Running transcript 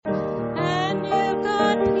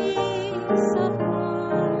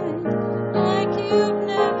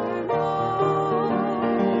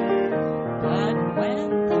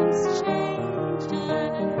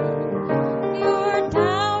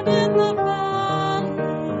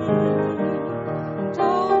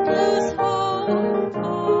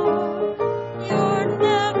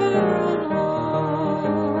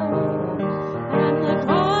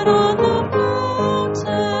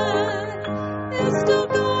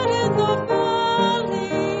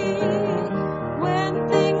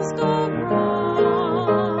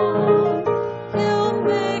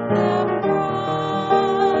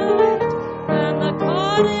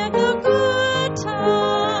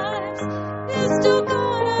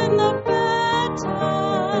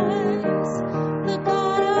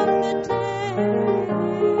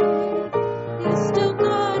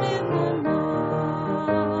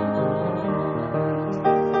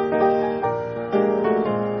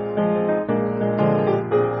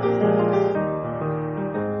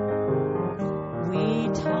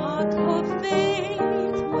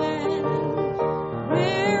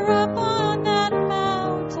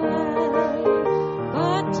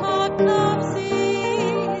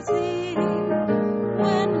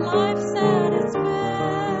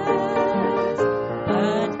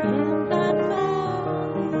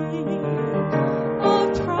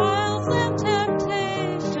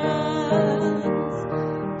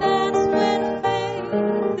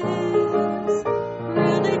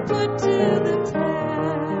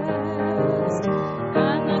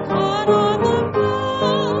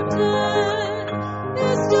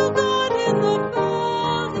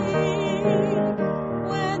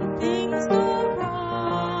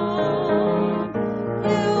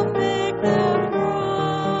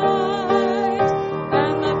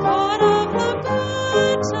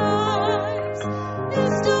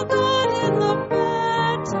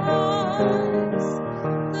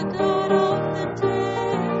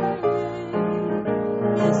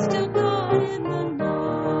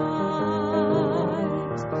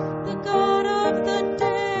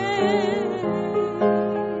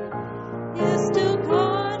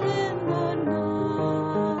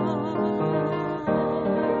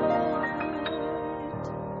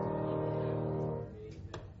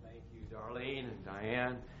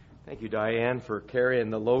Thank you, Diane, for carrying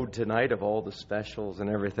the load tonight of all the specials and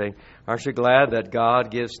everything. Aren't you glad that God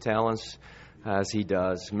gives talents as He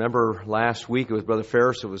does? Remember last week it was Brother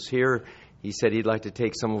Ferris that was here. He said he'd like to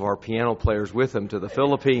take some of our piano players with him to the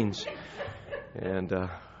Philippines. And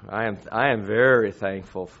I am very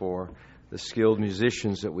thankful for the skilled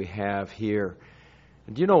musicians that we have here.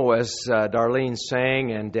 And you know, as Darlene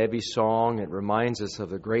sang and Debbie's song, it reminds us of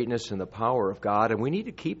the greatness and the power of God, and we need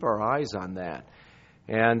to keep our eyes on that.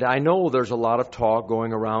 And I know there's a lot of talk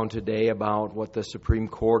going around today about what the Supreme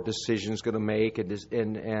Court decision is going to make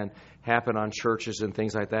and happen on churches and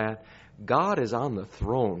things like that. God is on the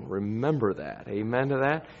throne. Remember that. Amen to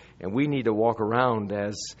that? And we need to walk around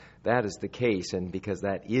as that is the case, and because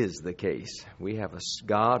that is the case. We have a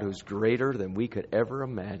God who's greater than we could ever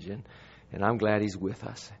imagine, and I'm glad He's with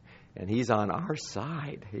us. And He's on our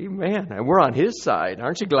side. Amen. And we're on His side.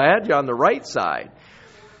 Aren't you glad you're on the right side?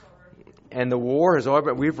 And the war has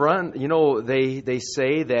already, we've run, you know, they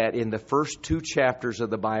say that in the first 2 chapters of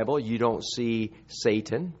the Bible, you don't see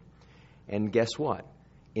Satan. And guess what?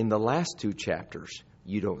 In the last 2 chapters,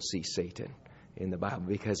 you don't see Satan in the Bible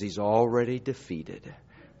because he's already defeated.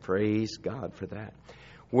 Praise God for that.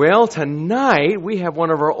 Well, tonight we have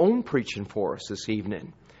one of our own preaching for us this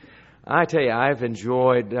evening. I tell you, I've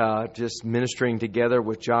enjoyed just ministering together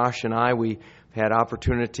with Josh and I. We had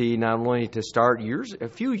opportunity not only to start a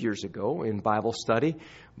few years ago in Bible study,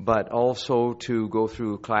 but also to go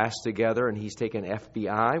through class together. And he's taken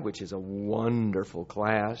FBI, which is a wonderful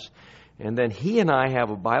class. And then he and I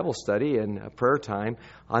have a Bible study and a prayer time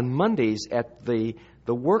on Mondays at the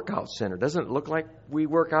workout center. Doesn't it look like we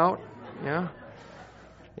work out? Yeah.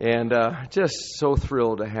 And just so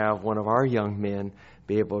thrilled to have one of our young men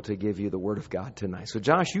be able to give you the Word of God tonight. So,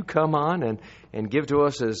 Josh, you come on and give to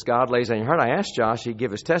us as God lays on your heart. I asked Josh, he'd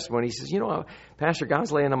give his testimony. He says, you know, Pastor,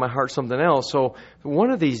 God's laying on my heart something else. So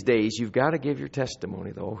one of these days, you've got to give your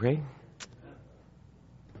testimony, though, okay?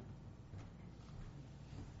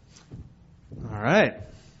 All right.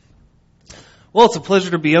 Well, it's a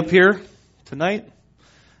pleasure to be up here tonight.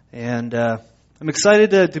 And I'm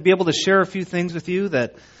excited to be able to share a few things with you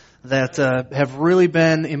that have really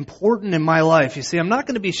been important in my life. You see, I'm not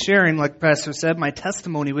going to be sharing, like Pastor said, my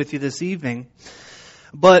testimony with you this evening.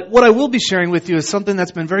 But what I will be sharing with you is something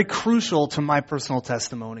that's been very crucial to my personal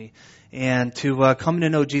testimony and to coming to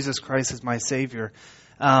know Jesus Christ as my Savior.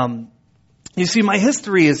 You see, my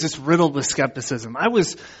history is just riddled with skepticism. I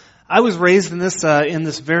was raised in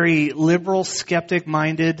this very liberal,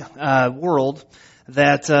 skeptic-minded world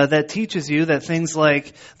that teaches you that things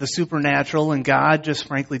like the supernatural and God just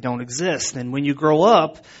frankly don't exist. And when you grow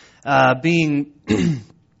up being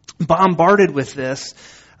bombarded with this,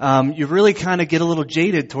 you really kind of get a little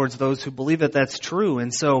jaded towards those who believe that that's true.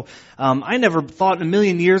 And so I never thought in a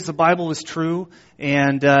million years the Bible was true.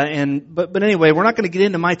 But anyway, we're not going to get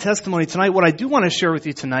into my testimony tonight. What I do want to share with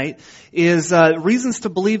you tonight is reasons to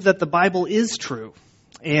believe that the Bible is true.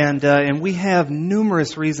 And we have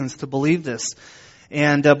numerous reasons to believe this.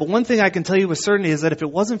 But one thing I can tell you with certainty is that if it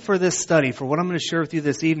wasn't for this study, for what I'm going to share with you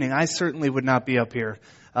this evening, I certainly would not be up here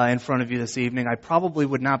in front of you this evening. I probably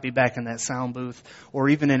would not be back in that sound booth or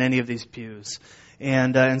even in any of these pews.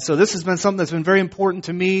 And so this has been something that's been very important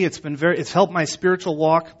to me. It's helped my spiritual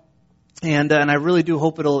walk, and I really do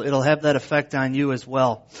hope it'll have that effect on you as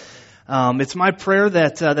well. It's my prayer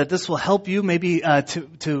that this will help you maybe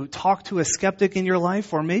to talk to a skeptic in your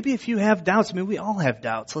life, or maybe if you have doubts. I mean, we all have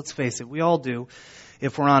doubts. Let's face it, we all do,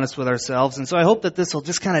 if we're honest with ourselves. And so I hope that this will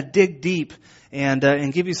just kind of dig deep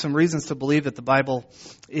and give you some reasons to believe that the Bible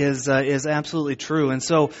is absolutely true. And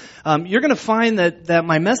so you're going to find that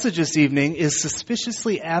my message this evening is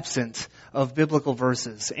suspiciously absent of biblical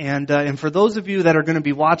verses. And for those of you that are going to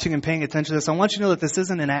be watching and paying attention to this, I want you to know that this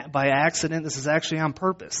isn't by accident. This is actually on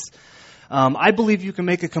purpose. I believe you can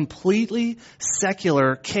make a completely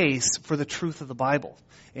secular case for the truth of the Bible.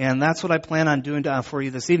 And that's what I plan on doing for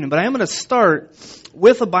you this evening. But I am going to start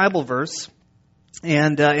with a Bible verse.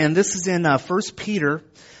 And this is in 1 Peter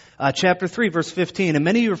chapter 3, verse 15. And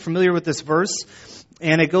many of you are familiar with this verse.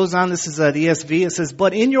 And it goes on, this is the ESV. It says,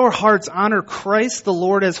 "But in your hearts honor Christ the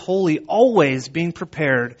Lord as holy, always being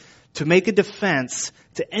prepared to make a defense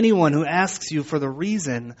to anyone who asks you for the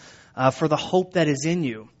reason for the hope that is in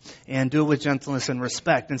you, and do it with gentleness and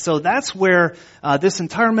respect." And so that's where this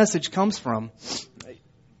entire message comes from.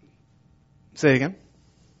 Say it again.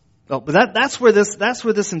 Oh, but that's where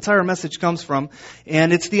this entire message comes from,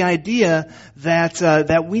 and it's the idea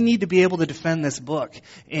that we need to be able to defend this book.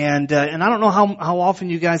 And I don't know how often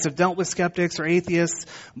you guys have dealt with skeptics or atheists,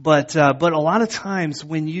 but a lot of times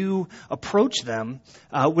when you approach them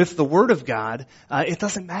with the Word of God, it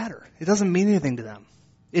doesn't matter. It doesn't mean anything to them.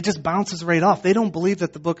 It just bounces right off. They don't believe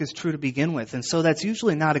that the book is true to begin with, and so that's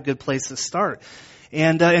usually not a good place to start.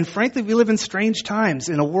 And frankly, we live in strange times.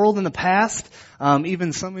 In a world in the past,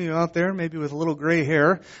 even some of you out there, maybe with a little gray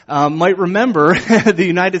hair, might remember the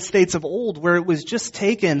United States of old, where it was just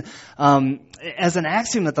taken as an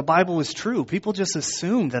axiom that the Bible was true. People just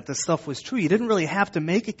assumed that this stuff was true. You didn't really have to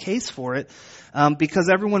make a case for it because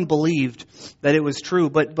everyone believed that it was true.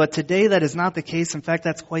 But today, that is not the case. In fact,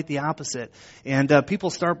 that's quite the opposite. And people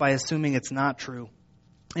start by assuming it's not true.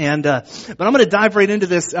 But I'm going to dive right into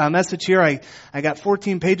this message here. I got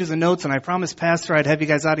 14 pages of notes, and I promised Pastor I'd have you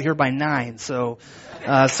guys out of here by 9. So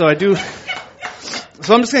I do.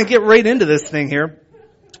 So I'm just going to get right into this thing here.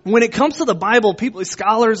 When it comes to the Bible, people,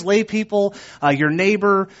 scholars, lay people, your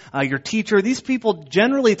neighbor, your teacher, these people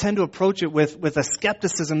generally tend to approach it with a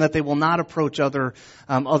skepticism that they will not approach other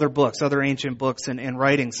books, other ancient books and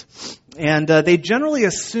writings. And they generally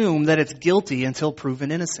assume that it's guilty until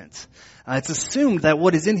proven innocent. It's assumed that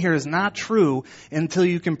what is in here is not true until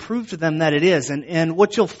you can prove to them that it is. And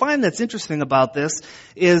what you'll find that's interesting about this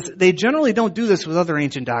is they generally don't do this with other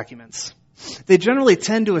ancient documents. They generally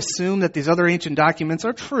tend to assume that these other ancient documents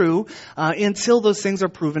are true until those things are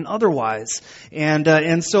proven otherwise.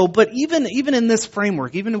 And so, but even in this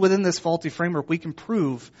framework, even within this faulty framework, we can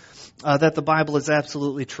prove that the Bible is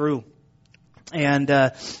absolutely true.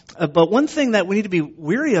 But one thing that we need to be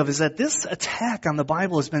wary of is that this attack on the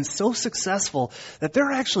Bible has been so successful that there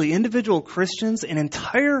are actually individual Christians and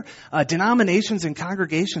entire denominations and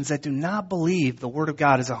congregations that do not believe the Word of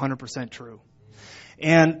God is 100% true.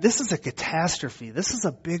 And this is a catastrophe. This is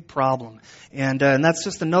a big problem. And that's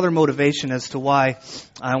just another motivation as to why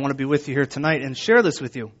I want to be with you here tonight and share this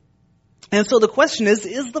with you. And so the question is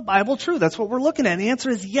the Bible true? That's what we're looking at. And the answer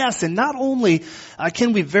is yes. And not only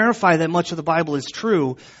can we verify that much of the Bible is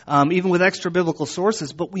true, even with extra biblical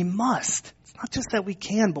sources, but we must. It's not just that we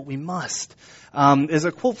can, but we must. There's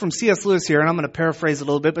a quote from C.S. Lewis here, and I'm going to paraphrase it a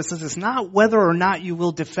little bit, but it says, "It's not whether or not you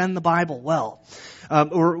will defend the Bible well."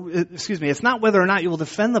 It's not whether or not you will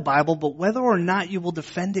defend the Bible, but whether or not you will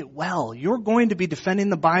defend it well. You're going to be defending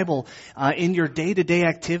the Bible in your day-to-day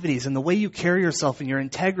activities, in the way you carry yourself, in your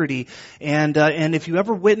integrity. And if you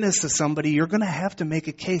ever witness to somebody, you're going to have to make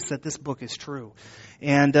a case that this book is true.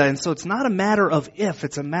 And so it's not a matter of if,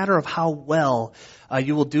 it's a matter of how well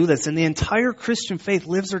you will do this. And the entire Christian faith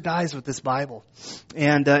lives or dies with this Bible.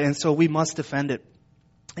 And so we must defend it.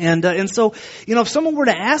 And so, if someone were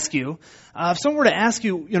to ask you,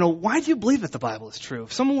 why do you believe that the Bible is true?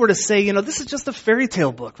 If someone were to say, this is just a fairy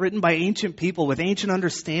tale book written by ancient people with ancient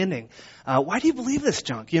understanding, why do you believe this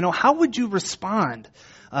junk? How would you respond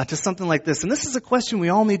to something like this. And this is a question we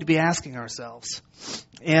all need to be asking ourselves.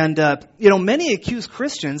 And, many accuse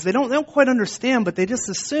Christians. They don't quite understand, but they just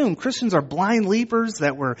assume Christians are blind leapers,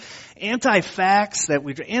 that we're anti-facts, that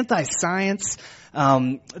we're anti-science,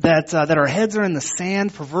 that our heads are in the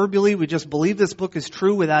sand. Proverbially, we just believe this book is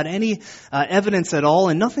true without any evidence at all,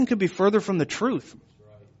 and nothing could be further from the truth.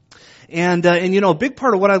 And a big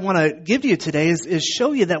part of what I want to give to you today is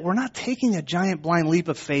show you that we're not taking a giant blind leap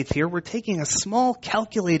of faith here. We're taking a small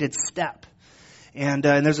calculated step. And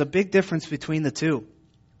there's a big difference between the two.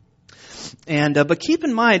 But keep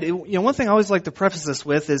in mind, one thing I always like to preface this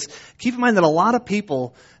with is keep in mind that a lot of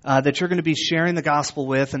people that you're going to be sharing the gospel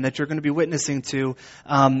with and that you're going to be witnessing to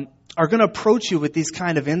are going to approach you with these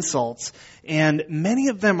kind of insults. And many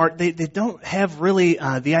of them they don't have really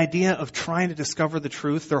the idea of trying to discover the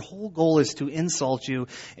truth. Their whole goal is to insult you.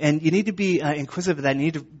 And you need to be inquisitive of that. You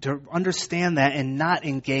need to understand that and not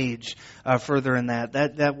engage further in that.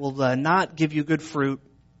 That will not give you good fruit.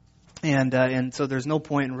 And so there's no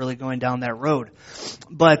point in really going down that road.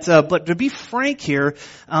 But to be frank here,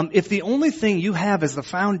 if the only thing you have as the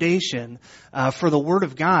foundation for the Word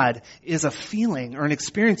of God is a feeling or an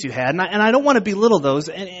experience you had, and I don't want to belittle those,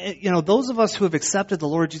 and those of us who have accepted the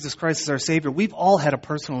Lord Jesus Christ as our Savior, we've all had a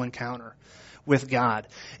personal encounter with God.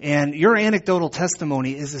 And your anecdotal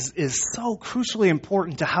testimony is so crucially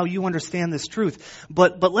important to how you understand this truth.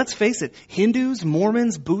 But let's face it, Hindus,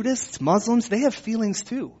 Mormons, Buddhists, Muslims, they have feelings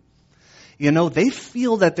too. They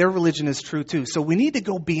feel that their religion is true too. So we need to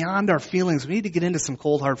go beyond our feelings. We need to get into some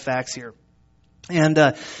cold hard facts here. And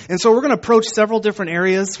so we're going to approach several different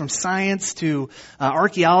areas, from science to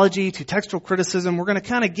archaeology to textual criticism. We're going to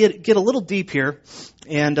kind of get a little deep here,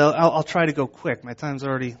 and I'll try to go quick. My time's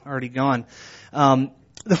already gone.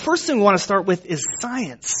 The first thing we want to start with is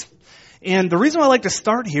science. And the reason why I like to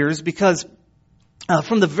start here is because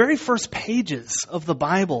from the very first pages of the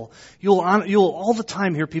Bible, you'll all the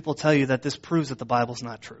time hear people tell you that this proves that the Bible's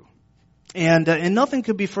not true. And nothing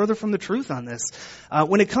could be further from the truth on this.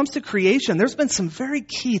 When it comes to creation, there's been some very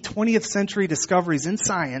key 20th century discoveries in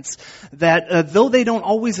science that, though they don't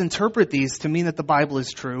always interpret these to mean that the Bible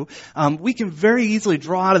is true, we can very easily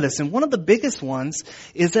draw out of this. And one of the biggest ones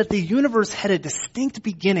is that the universe had a distinct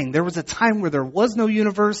beginning. There was a time where there was no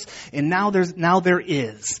universe, and now there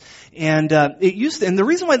is. And and the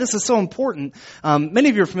reason why this is so important, many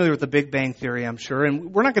of you are familiar with the Big Bang Theory, I'm sure,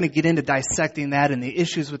 and we're not going to get into dissecting that and the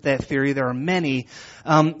issues with that theory. There are many.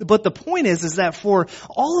 But the point is that for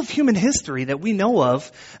all of human history that we know of,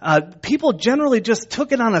 people generally just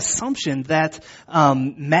took it on assumption that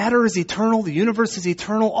matter is eternal, the universe is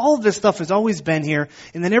eternal, all of this stuff has always been here,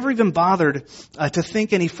 and they never even bothered to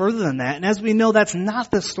think any further than that. And as we know, that's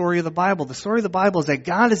not the story of the Bible. The story of the Bible is that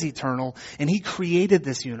God is eternal, and He created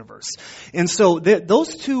this universe. And so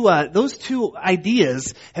those two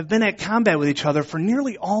ideas have been at combat with each other for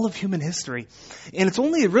nearly all of human history. And it's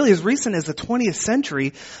only really as recent as the 20th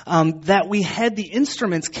century that we had the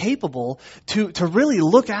instruments capable to really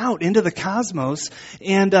look out into the cosmos.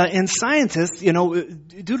 And scientists,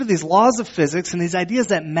 due to these laws of physics and these ideas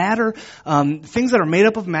that matter, things that are made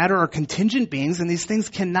up of matter are contingent beings, and these things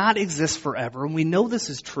cannot exist forever. And we know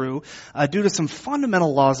this is true due to some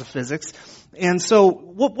fundamental laws of physics. And so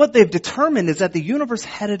what they've determined is that the universe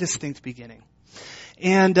had a distinct beginning.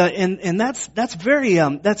 And that's very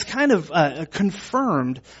that's kind of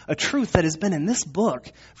confirmed a truth that has been in this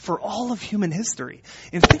book for all of human history.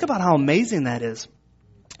 And think about how amazing that is.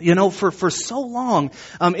 For so long,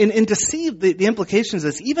 and to see the implications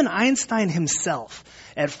of this, even Einstein himself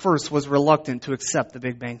at first was reluctant to accept the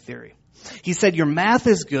Big Bang Theory. He said, your math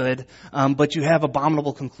is good, but you have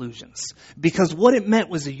abominable conclusions. Because what it meant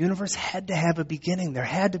was the universe had to have a beginning. There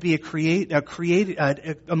had to be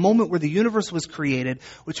a moment where the universe was created,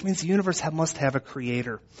 which means the universe must have a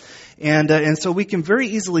creator. And so we can very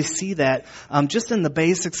easily see that just in the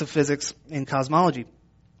basics of physics and cosmology.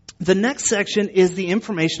 The next section is the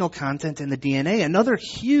informational content in the DNA, another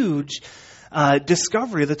huge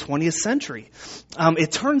discovery of the 20th century.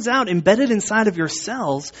 It turns out embedded inside of your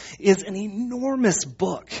cells is an enormous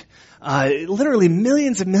book. Literally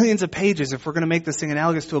millions and millions of pages, if we're going to make this thing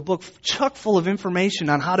analogous to a book, chock full of information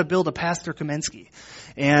on how to build a Pastor Kamensky.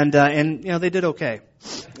 And they did okay.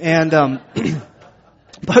 And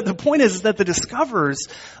but the point is that the discoverers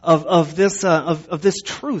of this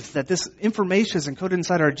truth, that this information is encoded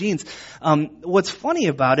inside our genes, what's funny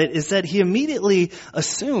about it is that he immediately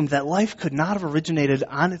assumed that life could not have originated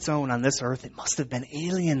on its own on this earth. It must have been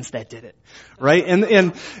aliens that did it, right? And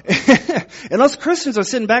and us Christians are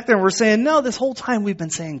sitting back there and we're saying, no, this whole time we've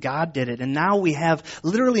been saying God did it, and now we have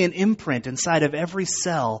literally an imprint inside of every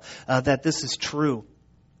cell that this is true.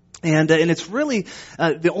 And it's really,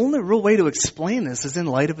 the only real way to explain this is in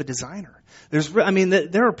light of a designer.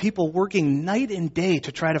 There are people working night and day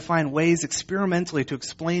to try to find ways experimentally to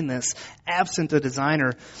explain this absent a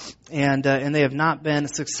designer, and they have not been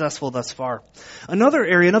successful thus far.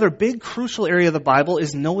 Another big crucial area of the Bible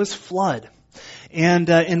is Noah's flood. And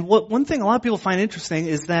one thing a lot of people find interesting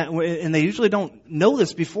is that, and they usually don't know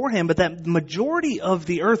this beforehand, but that the majority of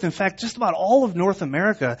the earth, in fact, just about all of North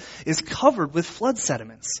America, is covered with flood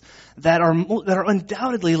sediments that are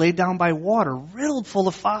undoubtedly laid down by water, riddled full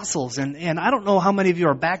of fossils. And I don't know how many of you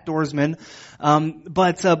are backdoorsmen,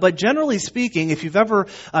 but generally speaking, if you've ever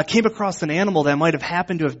came across an animal that might have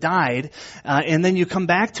happened to have died, and then you come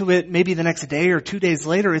back to it maybe the next day or 2 days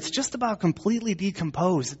later, it's just about completely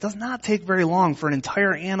decomposed. It does not take very long for an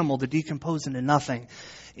entire animal to decompose into nothing.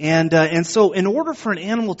 And so in order for an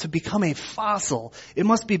animal to become a fossil, it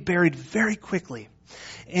must be buried very quickly.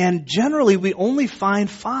 And generally, we only find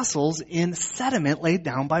fossils in sediment laid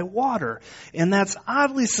down by water. And that's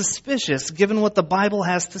oddly suspicious given what the Bible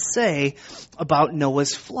has to say about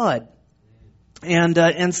Noah's flood.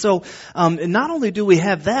 And so not only do we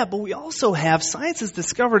have that, but we also have science has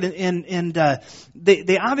discovered, and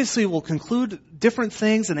they obviously will conclude different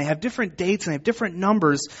things, and they have different dates, and they have different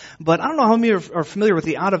numbers. But I don't know how many are familiar with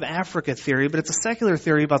the out of Africa theory, but it's a secular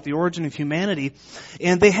theory about the origin of humanity,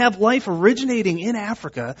 and they have life originating in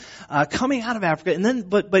Africa, coming out of Africa, and then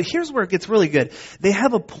but here's where it gets really good. They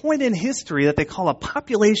have a point in history that they call a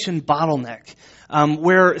population bottleneck.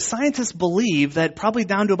 Where scientists believe that probably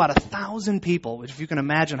down to about 1,000 people, which if you can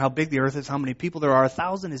imagine how big the earth is, how many people there are,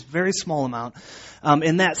 1,000 is a very small amount,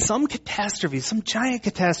 and that some giant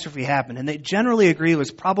catastrophe happened, and they generally agree it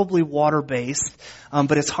was probably water-based,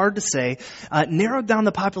 but it's hard to say, narrowed down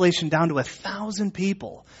the population down to 1,000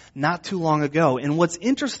 people not too long ago. And what's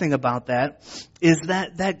interesting about that is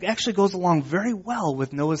that actually goes along very well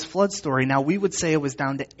with Noah's flood story. Now, we would say it was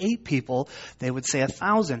down to 8 people. They would say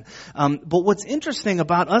 1,000. But what's interesting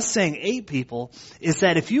about us saying 8 people is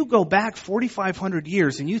that if you go back 4,500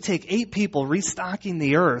 years and you take 8 people restocking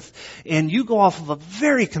the earth and you go off of a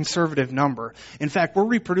very conservative number, in fact, we're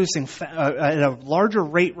reproducing at a larger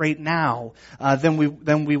rate right now than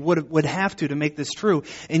we would have to make this true.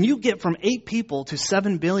 And you get from 8 people to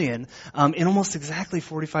 7 billion in almost exactly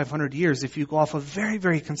 4,500 years if you go off a very,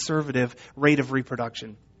 very conservative rate of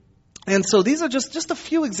reproduction. And so these are just a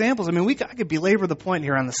few examples. I mean, I could belabor the point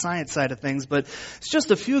here on the science side of things, but it's just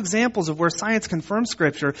a few examples of where science confirms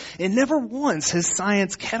Scripture. And never once has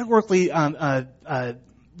science categorically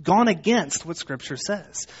gone against what Scripture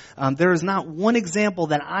says. There is not one example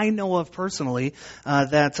that I know of personally now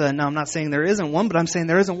I'm not saying there isn't one, but I'm saying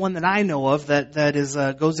there isn't one that I know of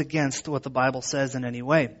that goes against what the Bible says in any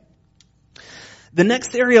way. The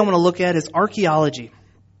next area I want to look at is archaeology.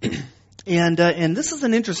 And this is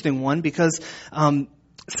an interesting one because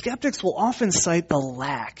skeptics will often cite the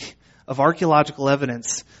lack of archaeological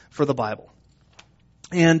evidence for the Bible.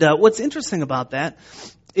 And what's interesting about that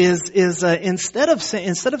is instead of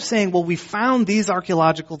saying, well, we found these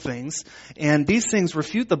archaeological things and these things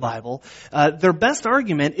refute the Bible, their best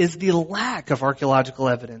argument is the lack of archaeological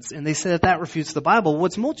evidence, and they say that refutes the Bible.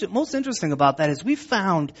 What's most interesting about that is we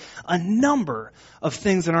found a number of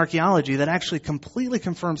things in archaeology that actually completely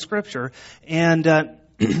confirm Scripture,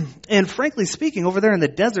 and frankly speaking, over there in the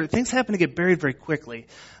desert, things happen to get buried very quickly.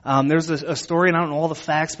 There's a story, and I don't know all the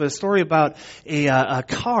facts, but a story about a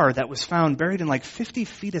car that was found buried in like 50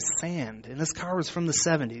 feet of sand. And this car was from the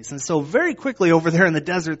 70s. And so very quickly over there in the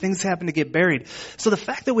desert, things happen to get buried. So the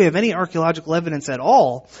fact that we have any archaeological evidence at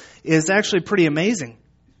all is actually pretty amazing.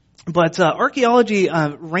 But archaeology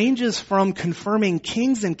ranges from confirming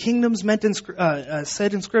kings and kingdoms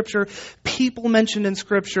said in Scripture, people mentioned in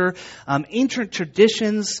Scripture, ancient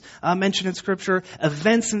traditions mentioned in Scripture,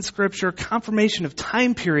 events in Scripture, confirmation of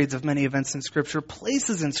time periods of many events in Scripture,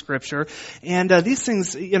 places in Scripture, and these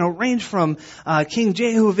things range from King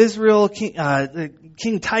Jehu of Israel,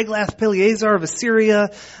 King Tiglath-Pileser of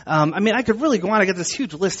Assyria. I could really go on. I got this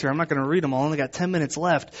huge list here. I'm not going to read them all. I only got 10 minutes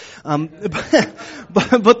left. But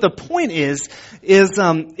the point is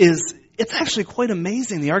it's actually quite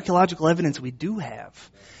amazing the archaeological evidence we do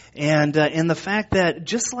have. And the fact that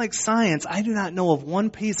just like science, I do not know of one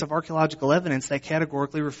piece of archaeological evidence that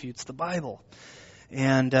categorically refutes the Bible.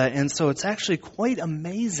 And so it's actually quite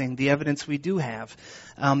amazing the evidence we do have.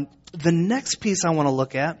 The next piece I want to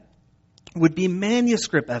look at would be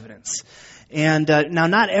manuscript evidence. And now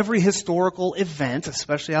not every historical event,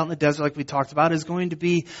 especially out in the desert like we talked about, is going to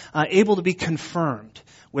be able to be confirmed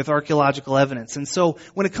with archaeological evidence. And so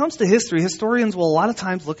when it comes to history, historians will a lot of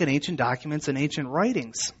times look at ancient documents and ancient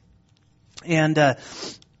writings. And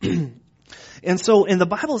And the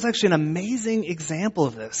Bible is actually an amazing example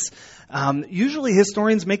of this. Usually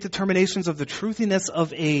historians make determinations of the truthiness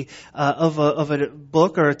of a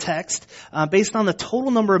book or a text based on the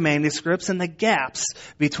total number of manuscripts and the gaps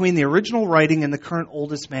between the original writing and the current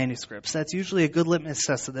oldest manuscripts. That's usually a good litmus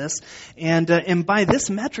test of this. And by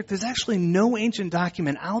this metric, there's actually no ancient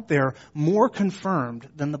document out there more confirmed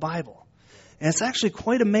than the Bible. And it's actually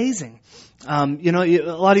quite amazing. A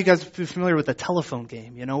lot of you guys are familiar with the telephone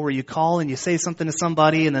game, where you call and you say something to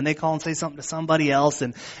somebody and then they call and say something to somebody else.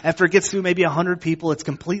 And after it gets through maybe 100 people, it's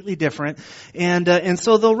completely different. And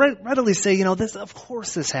so they'll readily say, of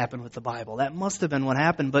course this happened with the Bible. That must have been what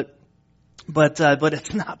happened. But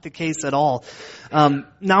it's not the case at all. Now I'm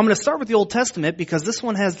going to start with the Old Testament because this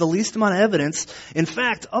one has the least amount of evidence. In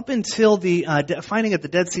fact, up until the finding at the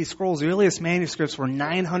Dead Sea Scrolls, the earliest manuscripts were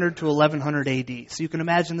 900 to 1100 AD. So you can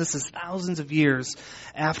imagine this is thousands of years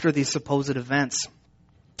after these supposed events.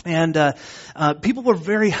 And people were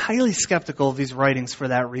very highly skeptical of these writings for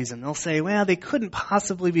that reason. They'll say, well, they couldn't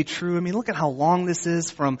possibly be true. I mean, look at how long this is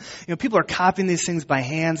from, people are copying these things by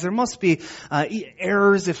hands. There must be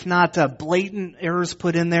errors, if not blatant errors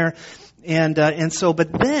put in there. But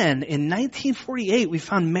then in 1948, we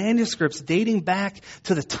found manuscripts dating back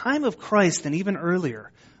to the time of Christ and even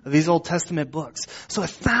earlier. These Old Testament books. So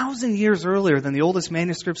 1,000 years earlier than the oldest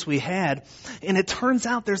manuscripts we had, and it turns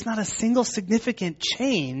out there's not a single significant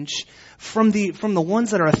change from the ones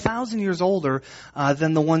that are 1,000 years older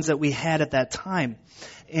than the ones that we had at that time.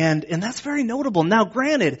 And that's very notable. Now,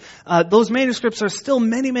 granted, those manuscripts are still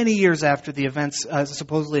many, many years after the events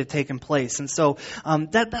supposedly have taken place. And so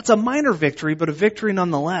that's a minor victory, but a victory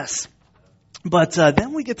nonetheless. But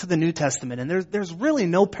then we get to the New Testament, and there's really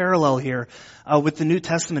no parallel here with the New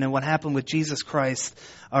Testament and what happened with Jesus Christ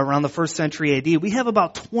around the 1st century AD. We have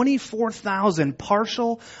about 24,000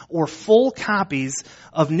 partial or full copies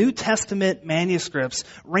of New Testament manuscripts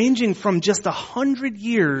ranging from just 100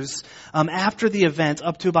 years after the event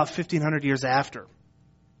up to about 1,500 years after.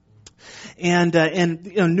 And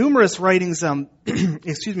numerous writings, from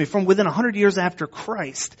within 100 years after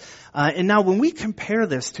Christ. And now when we compare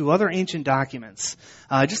this to other ancient documents,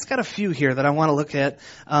 just got a few here that I want to look at.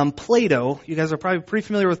 Plato, you guys are probably pretty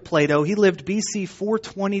familiar with Plato. He lived BC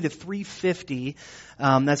 420 to 350.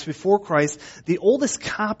 That's before Christ. The oldest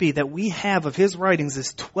copy that we have of his writings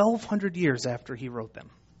is 1,200 years after he wrote them.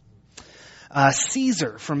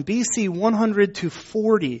 Caesar from BC 100 to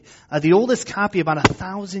 40, the oldest copy about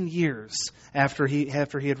 1,000 years after he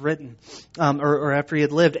had written, or after he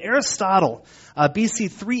had lived. Aristotle,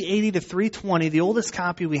 BC 380 to 320, the oldest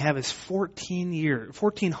copy we have is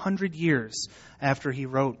 1,400 years after he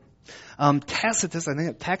wrote. Tacitus, I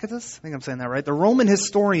think I'm saying that right. The Roman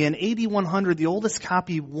historian, AD 100, the oldest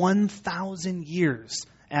copy 1,000 years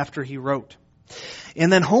after he wrote.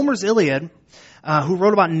 And then Homer's Iliad, who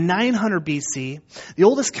wrote about 900 BC. The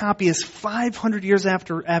oldest copy is 500 years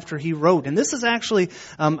after he wrote. And this is actually,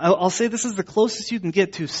 I'll say this is the closest you can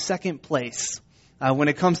get to second place when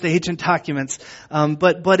it comes to ancient documents.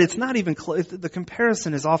 But it's not even close. The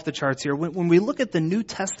comparison is off the charts here. When we look at the New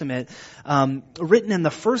Testament, written in the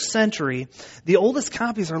 1st century, the oldest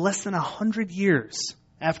copies are less than 100 years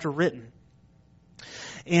after written.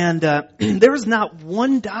 And there is not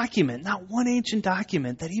one document, not one ancient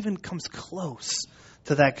document that even comes close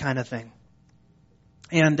to that kind of thing.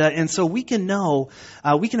 And so we can know,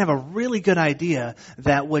 we can have a really good idea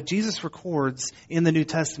that what Jesus records in the New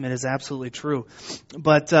Testament is absolutely true.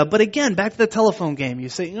 But again, back to the telephone game. You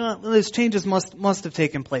say, these changes must have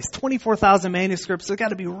taken place. 24,000 manuscripts, they've got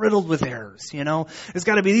to be riddled with errors, There's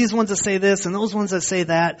got to be these ones that say this and those ones that say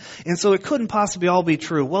that. And so it couldn't possibly all be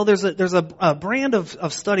true. Well, there's a brand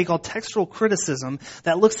of study called textual criticism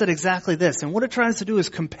that looks at exactly this. And what it tries to do is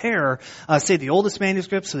compare, say, the oldest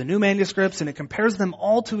manuscripts to the new manuscripts, and it compares them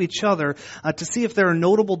all to each other to see if there are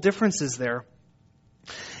notable differences there.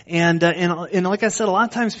 And like I said, a lot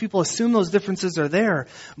of times people assume those differences are there,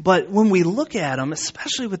 but when we look at them,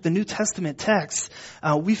 especially with the New Testament texts,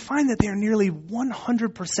 we find that they are nearly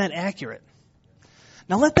 100% accurate.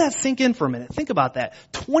 Now let that sink in for a minute. Think about that.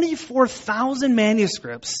 24,000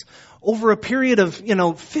 manuscripts over a period of,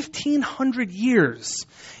 1,500 years.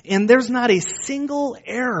 And there's not a single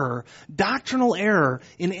error, doctrinal error,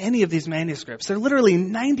 in any of these manuscripts. They're literally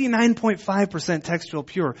 99.5%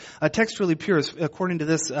 textually pure, according to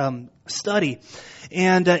this study.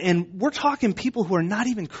 And we're talking people who are not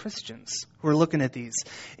even Christians who are looking at these.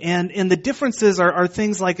 And the differences are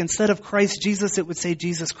things like, instead of Christ Jesus, it would say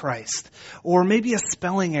Jesus Christ. Or maybe a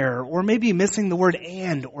spelling error, or maybe missing the word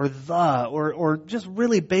and or the, or just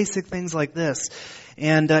really basic things like this.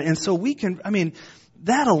 And so we can,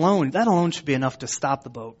 that alone should be enough to stop the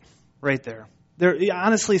boat. right there.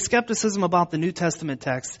 Honestly, skepticism about the New Testament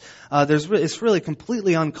text, it's really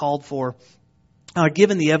completely uncalled for,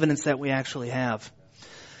 given the evidence that we actually have.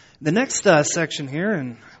 The next section here,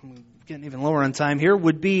 and I'm getting even lower on time here,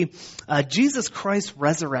 would be Jesus Christ's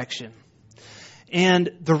resurrection. And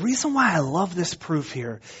the reason why I love this proof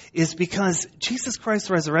here is because Jesus Christ's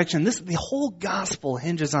resurrection, the whole gospel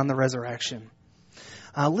hinges on the resurrection.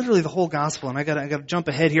 Literally the whole gospel. And I got to jump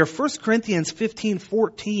ahead here. 1 Corinthians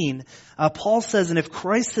 15:14, Paul says, "And if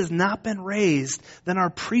Christ has not been raised, then our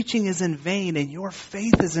preaching is in vain and your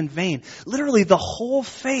faith is in vain." Literally the whole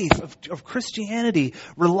faith of Christianity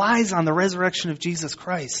relies on the resurrection of Jesus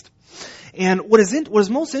Christ. And what is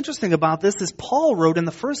most interesting about this is Paul wrote in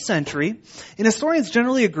the first century, and historians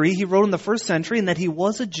generally agree he wrote in the first century, and that he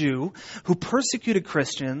was a Jew who persecuted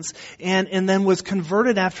Christians and then was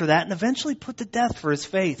converted after that and eventually put to death for his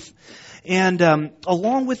faith, and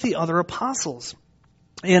along with the other apostles.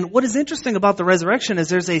 And what is interesting about the resurrection is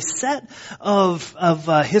there's a set of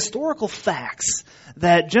historical facts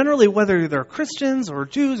that generally, whether they're Christians or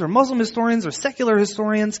Jews or Muslim historians or secular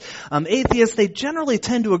historians, atheists, they generally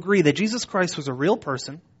tend to agree that Jesus Christ was a real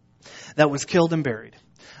person that was killed and buried,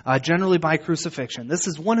 generally by crucifixion. This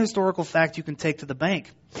is one historical fact you can take to the bank.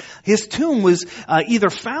 His tomb was either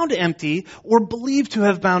found empty or believed to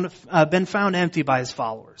have been found empty by his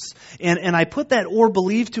followers. And I put that "or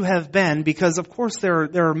believed to have been" because, of course, there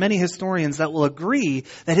are many historians that will agree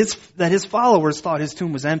that his followers thought his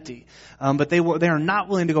tomb was empty, but they are not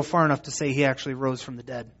willing to go far enough to say he actually rose from the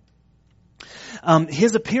dead.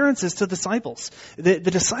 His appearances to disciples. The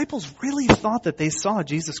disciples really thought that they saw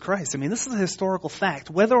Jesus Christ. I mean, this is a historical fact.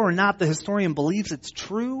 Whether or not the historian believes it's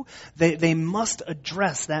true, they must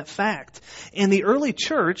address that fact. And the early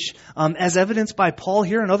church, as evidenced by Paul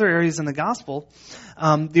here and other areas in the gospel,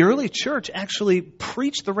 the early church actually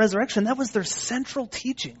preached the resurrection. That was their central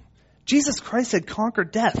teaching. Jesus Christ had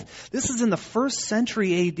conquered death. This is in the 1st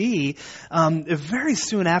century A.D., very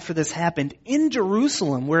soon after this happened, in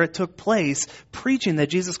Jerusalem, where it took place, preaching that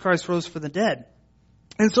Jesus Christ rose from the dead.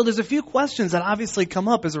 And so there's a few questions that obviously come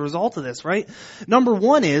up as a result of this, right? Number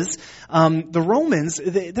one is, the Romans,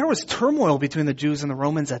 there was turmoil between the Jews and the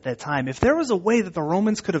Romans at that time. If there was a way that the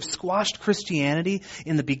Romans could have squashed Christianity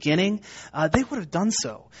in the beginning, they would have done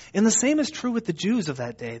so. And the same is true with the Jews of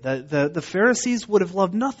that day. The Pharisees would have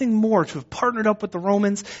loved nothing more to have partnered up with the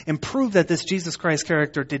Romans and proved that this Jesus Christ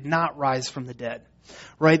character did not rise from the dead.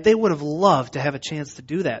 Right? They would have loved to have a chance to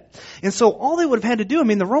do that. And so all they would have had to do, I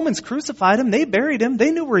mean, the Romans crucified him, they buried him,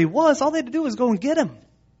 they knew where he was, all they had to do was go and get him.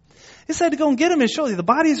 They just had to go and get him and show you the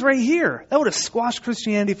body's right here. That would have squashed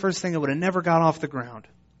Christianity first thing. It would have never got off the ground.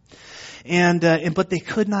 But they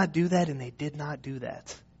could not do that, and they did not do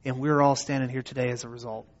that. And we're all standing here today as a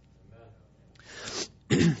result.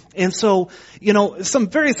 And so, some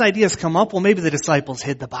various ideas come up. Well, maybe the disciples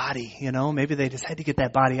hid the body, maybe they just had to get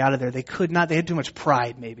that body out of there. They could not, they had too much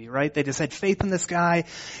pride maybe, right? They just had faith in this guy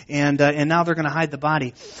and now they're going to hide the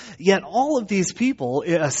body. Yet all of these people,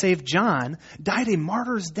 save John, died a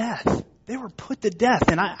martyr's death. They were put to death.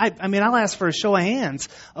 And I'll ask for a show of hands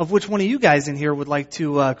of which one of you guys in here would like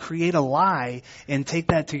to create a lie and take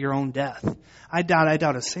that to your own death. I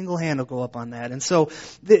doubt a single hand will go up on that. And so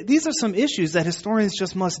these are some issues that historians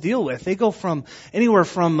just must deal with. They go from anywhere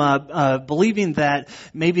from believing that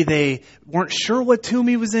maybe they weren't sure what tomb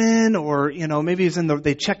he was in, or maybe he was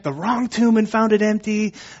they checked the wrong tomb and found it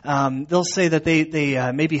empty. They'll say that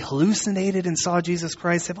they maybe hallucinated and saw Jesus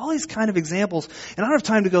Christ. They have all these kind of examples, and I don't have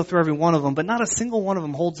time to go through every one of them, but not a single one of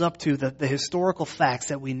them holds up to the historical facts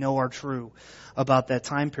that we know are true about that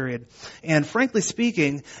time period. And frankly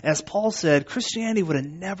speaking, as Paul said, Christianity would have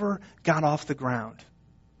never got off the ground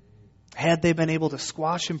had they been able to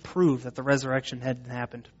squash and prove that the resurrection hadn't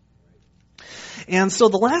happened. And so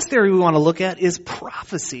the last area we want to look at is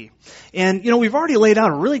prophecy. And, we've already laid out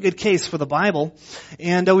a really good case for the Bible,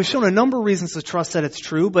 and we've shown a number of reasons to trust that it's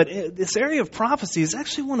true, but this area of prophecy is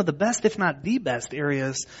actually one of the best, if not the best,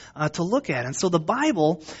 areas to look at. And so the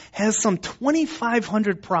Bible has some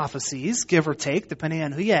 2,500 prophecies, give or take, depending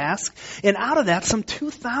on who you ask, and out of that, some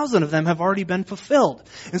 2,000 of them have already been fulfilled.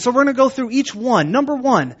 And so we're going to go through each one. Number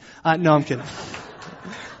one. No, I'm kidding.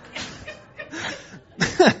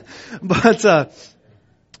 But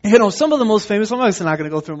You know, some of the most famous, I'm obviously not going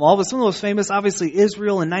to go through them all, but some of the most famous, obviously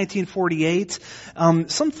Israel in 1948.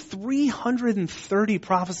 Some 330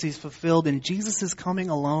 prophecies fulfilled in Jesus' coming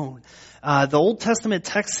alone. The Old Testament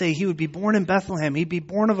texts say he would be born in Bethlehem. He'd be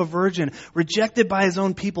born of a virgin, rejected by his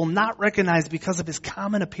own people, not recognized because of his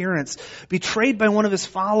common appearance, betrayed by one of his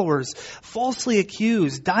followers, falsely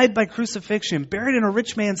accused, died by crucifixion, buried in a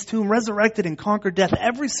rich man's tomb, resurrected and conquered death.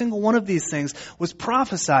 Every single one of these things was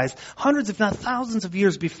prophesied hundreds, if not thousands of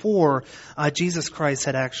years before Jesus Christ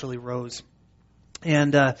had actually rose.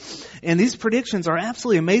 And these predictions are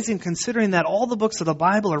absolutely amazing, considering that all the books of the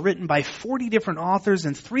Bible are written by 40 different authors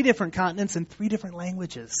in 3 different continents and 3 different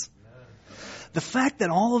languages. The fact that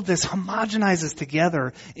all of this homogenizes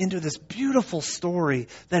together into this beautiful story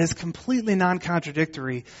that is completely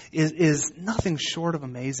non-contradictory is nothing short of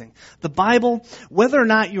amazing. The Bible, whether or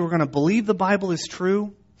not you're going to believe the Bible is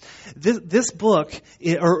true, this book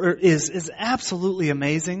is absolutely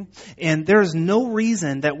amazing, and there is no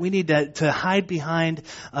reason that we need to hide behind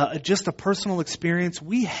just a personal experience.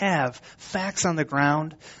 We have facts on the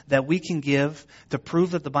ground that we can give to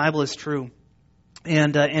prove that the Bible is true.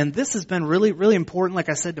 And this has been really, really important, like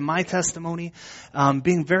I said, to my testimony.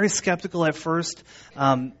 Being very skeptical at first.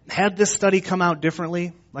 Had this study come out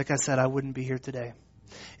differently, like I said, I wouldn't be here today.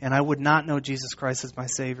 And I would not know Jesus Christ as my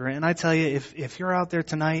Savior. And I tell you, if you're out there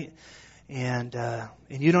tonight and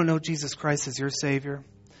you don't know Jesus Christ as your Savior,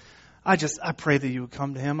 I pray that you would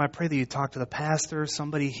come to Him. I pray that you talk to the pastor,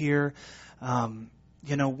 somebody here.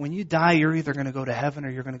 When you die, you're either going to go to heaven or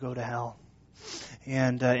you're going to go to hell.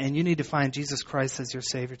 And you need to find Jesus Christ as your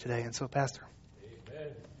Savior today. And so, Pastor.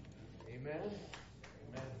 Amen. Amen.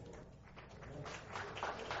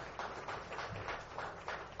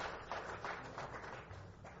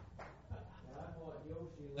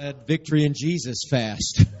 That Victory in Jesus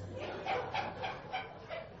fast.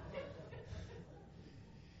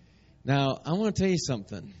 Now, I want to tell you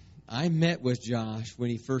something. I met with Josh when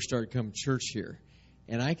he first started coming to church here,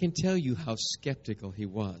 and I can tell you how skeptical he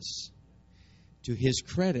was. To his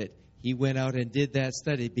credit, he went out and did that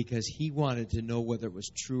study because he wanted to know whether it was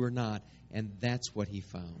true or not, and that's what he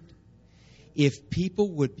found. If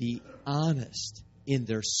people would be honest in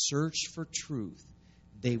their search for truth,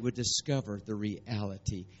 they would discover the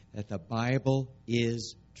reality that the Bible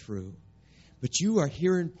is true. But you are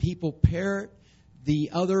hearing people parrot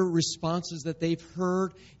the other responses that they've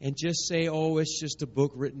heard and just say, oh, it's just a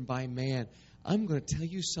book written by man. I'm going to tell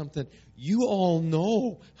you something. You all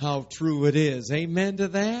know how true it is. Amen to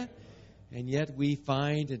that? And yet we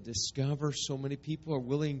find and discover so many people are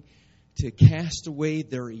willing to cast away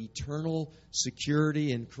their eternal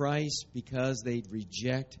security in Christ because they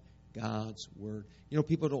reject God's Word. You know,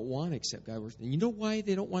 people don't want to accept God's Word. And you know why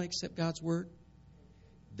they don't want to accept God's Word?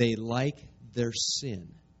 They like their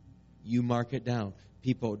sin. You mark it down.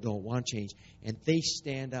 People don't want change. And they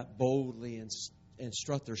stand up boldly and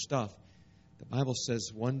strut their stuff. The Bible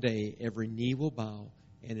says one day every knee will bow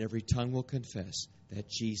and every tongue will confess that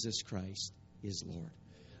Jesus Christ is Lord.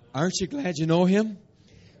 Aren't you glad you know Him?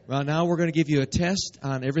 Well, now we're going to give you a test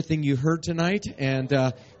on everything you heard tonight, and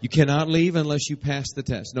you cannot leave unless you pass the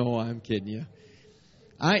test. No, I'm kidding you.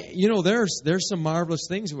 There's some marvelous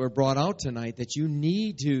things that were brought out tonight that you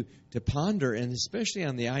need to ponder, and especially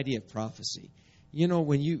on the idea of prophecy. You know,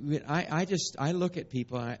 I look at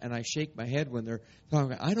people and I shake my head when they're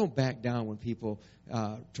talking. I don't back down when people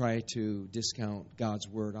try to discount God's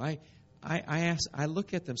Word. I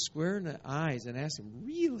look at them square in the eyes and ask them,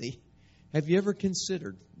 really, have you ever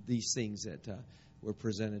considered these things that were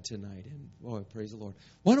presented tonight? And boy, praise the Lord.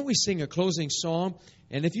 Why don't we sing a closing song?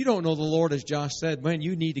 And if you don't know the Lord, as Josh said, man,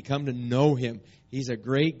 you need to come to know Him. He's a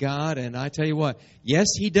great God, and I tell you what, yes,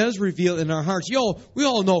 He does reveal in our hearts. We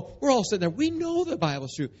all know, we're all sitting there, we know the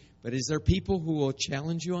Bible's true. But is there people who will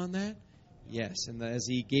challenge you on that? Yes, and as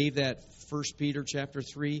He gave that 1 Peter chapter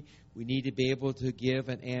 3, we need to be able to give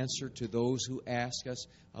an answer to those who ask us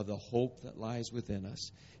of the hope that lies within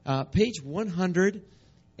us. Page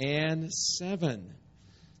 107.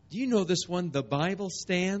 Do you know this one? The Bible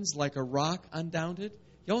stands like a rock undoubted.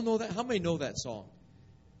 Y'all know that? How many know that song?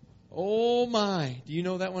 Oh my. Do you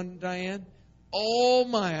know that one, Diane? Oh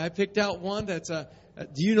my. I picked out one that's do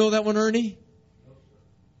you know that one, Ernie?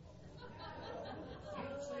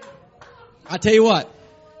 I'll tell you what.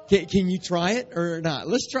 Can you try it or not?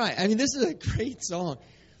 Let's try it. I mean, this is a great song.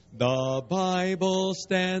 The Bible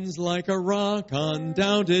stands like a rock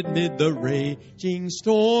undoubted mid the raging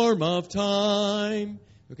storm of time.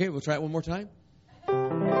 Okay, we'll try it one more time. The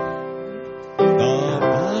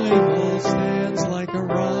Bible stands like a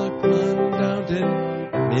rock undoubted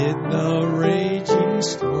mid the raging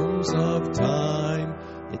storms of time.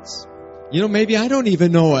 You know, maybe I don't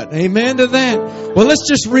even know it. Amen to that. Well, let's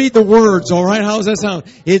just read the words, all right? How does that sound?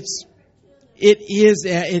 It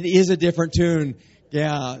is a different tune.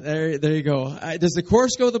 Yeah, there you go. Does the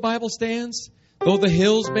chorus go, the Bible stands? Though the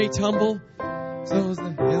hills may tumble, so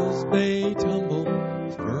the hills may tumble,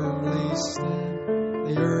 firmly stand,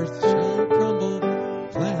 the earth shall crumble,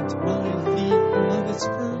 plant my feet on its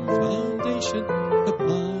firm foundation, the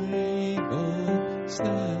Bible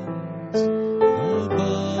stands, the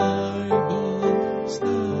Bible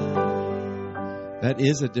stands. That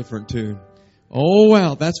is a different tune. Oh,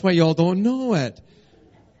 well, that's why y'all don't know it.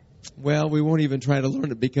 Well, we won't even try to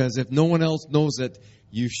learn it, because if no one else knows it,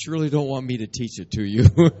 you surely don't want me to teach it to you.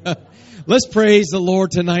 Let's praise the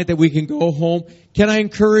Lord tonight that we can go home. Can I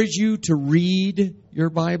encourage you to read your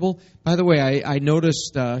Bible? By the way, I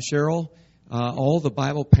noticed, Cheryl, all the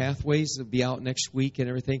Bible pathways will be out next week and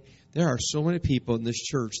everything. There are so many people in this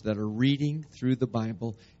church that are reading through the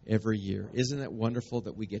Bible every year. Isn't it wonderful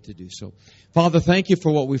that we get to do so? Father, thank you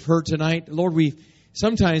for what we've heard tonight. Lord,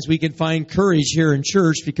 sometimes we can find courage here in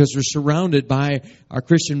church because we're surrounded by our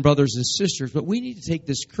Christian brothers and sisters, but we need to take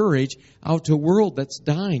this courage out to a world that's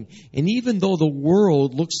dying. And even though the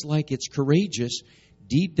world looks like it's courageous,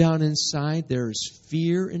 deep down inside there's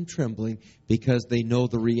fear and trembling because they know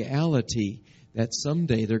the reality that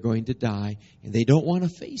someday they're going to die, and they don't want to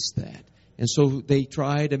face that. And so they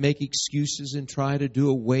try to make excuses and try to do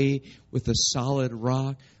away with the solid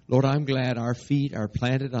rock. Lord, I'm glad our feet are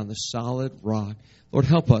planted on the solid rock. Lord,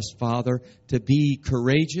 help us, Father, to be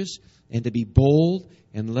courageous and to be bold,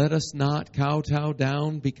 and let us not kowtow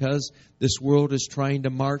down because this world is trying to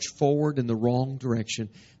march forward in the wrong direction.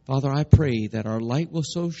 Father, I pray that our light will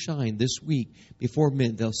so shine this week before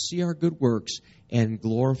men, they'll see our good works and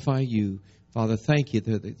glorify you. Father, thank you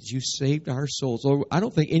that you saved our souls. Lord, I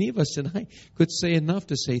don't think any of us tonight could say enough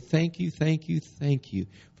to say thank you, thank you, thank you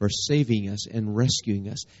for saving us and rescuing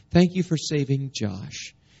us. Thank you for saving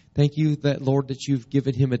Josh. Thank you that, Lord, that you've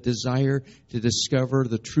given him a desire to discover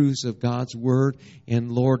the truths of God's Word.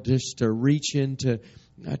 And, Lord, just to reach into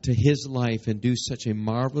to his life and do such a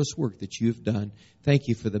marvelous work that you've done. Thank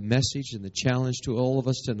you for the message and the challenge to all of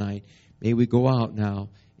us tonight. May we go out now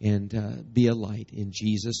and be a light in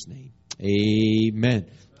Jesus' name. Amen.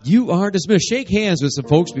 You are dismissed. Shake hands with some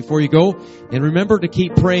folks before you go. And remember to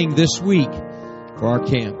keep praying this week for our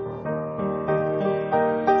camp.